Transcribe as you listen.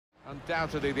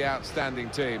Undoubtedly the outstanding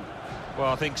team.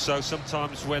 Well, I think so.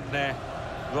 Sometimes when their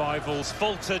rivals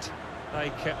faltered, they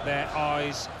kept their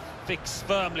eyes fixed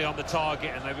firmly on the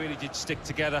target, and they really did stick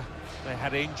together. They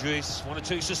had injuries, 1 or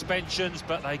 2 suspensions,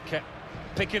 but they kept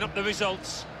picking up the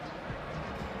results.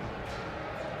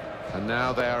 And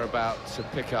now they are about to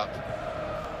pick up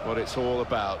what it's all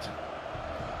about.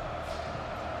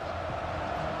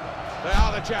 They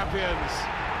are the champions.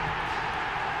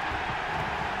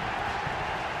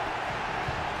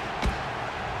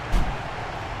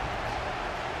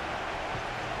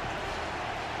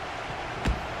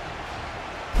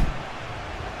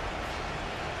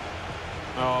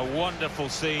 Oh, wonderful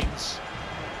scenes.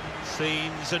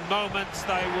 Scenes and moments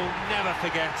they will never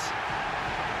forget.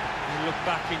 You look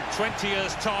back in 20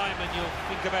 years' time and you'll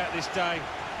think about this day.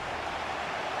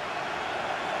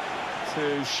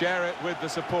 To share it with the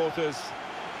supporters.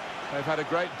 They've had a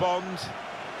great bond.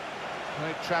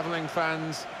 Great travelling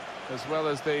fans, as well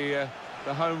as the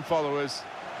home followers.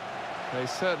 They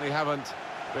certainly haven't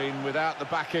been without the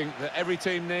backing that every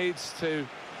team needs to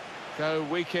go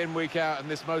week in, week out in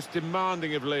this most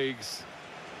demanding of leagues.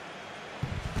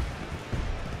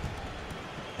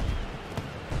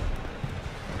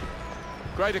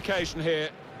 Great occasion here.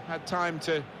 Had time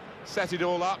to set it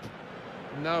all up,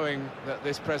 knowing that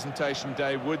this presentation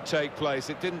day would take place.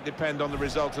 It didn't depend on the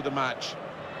result of the match.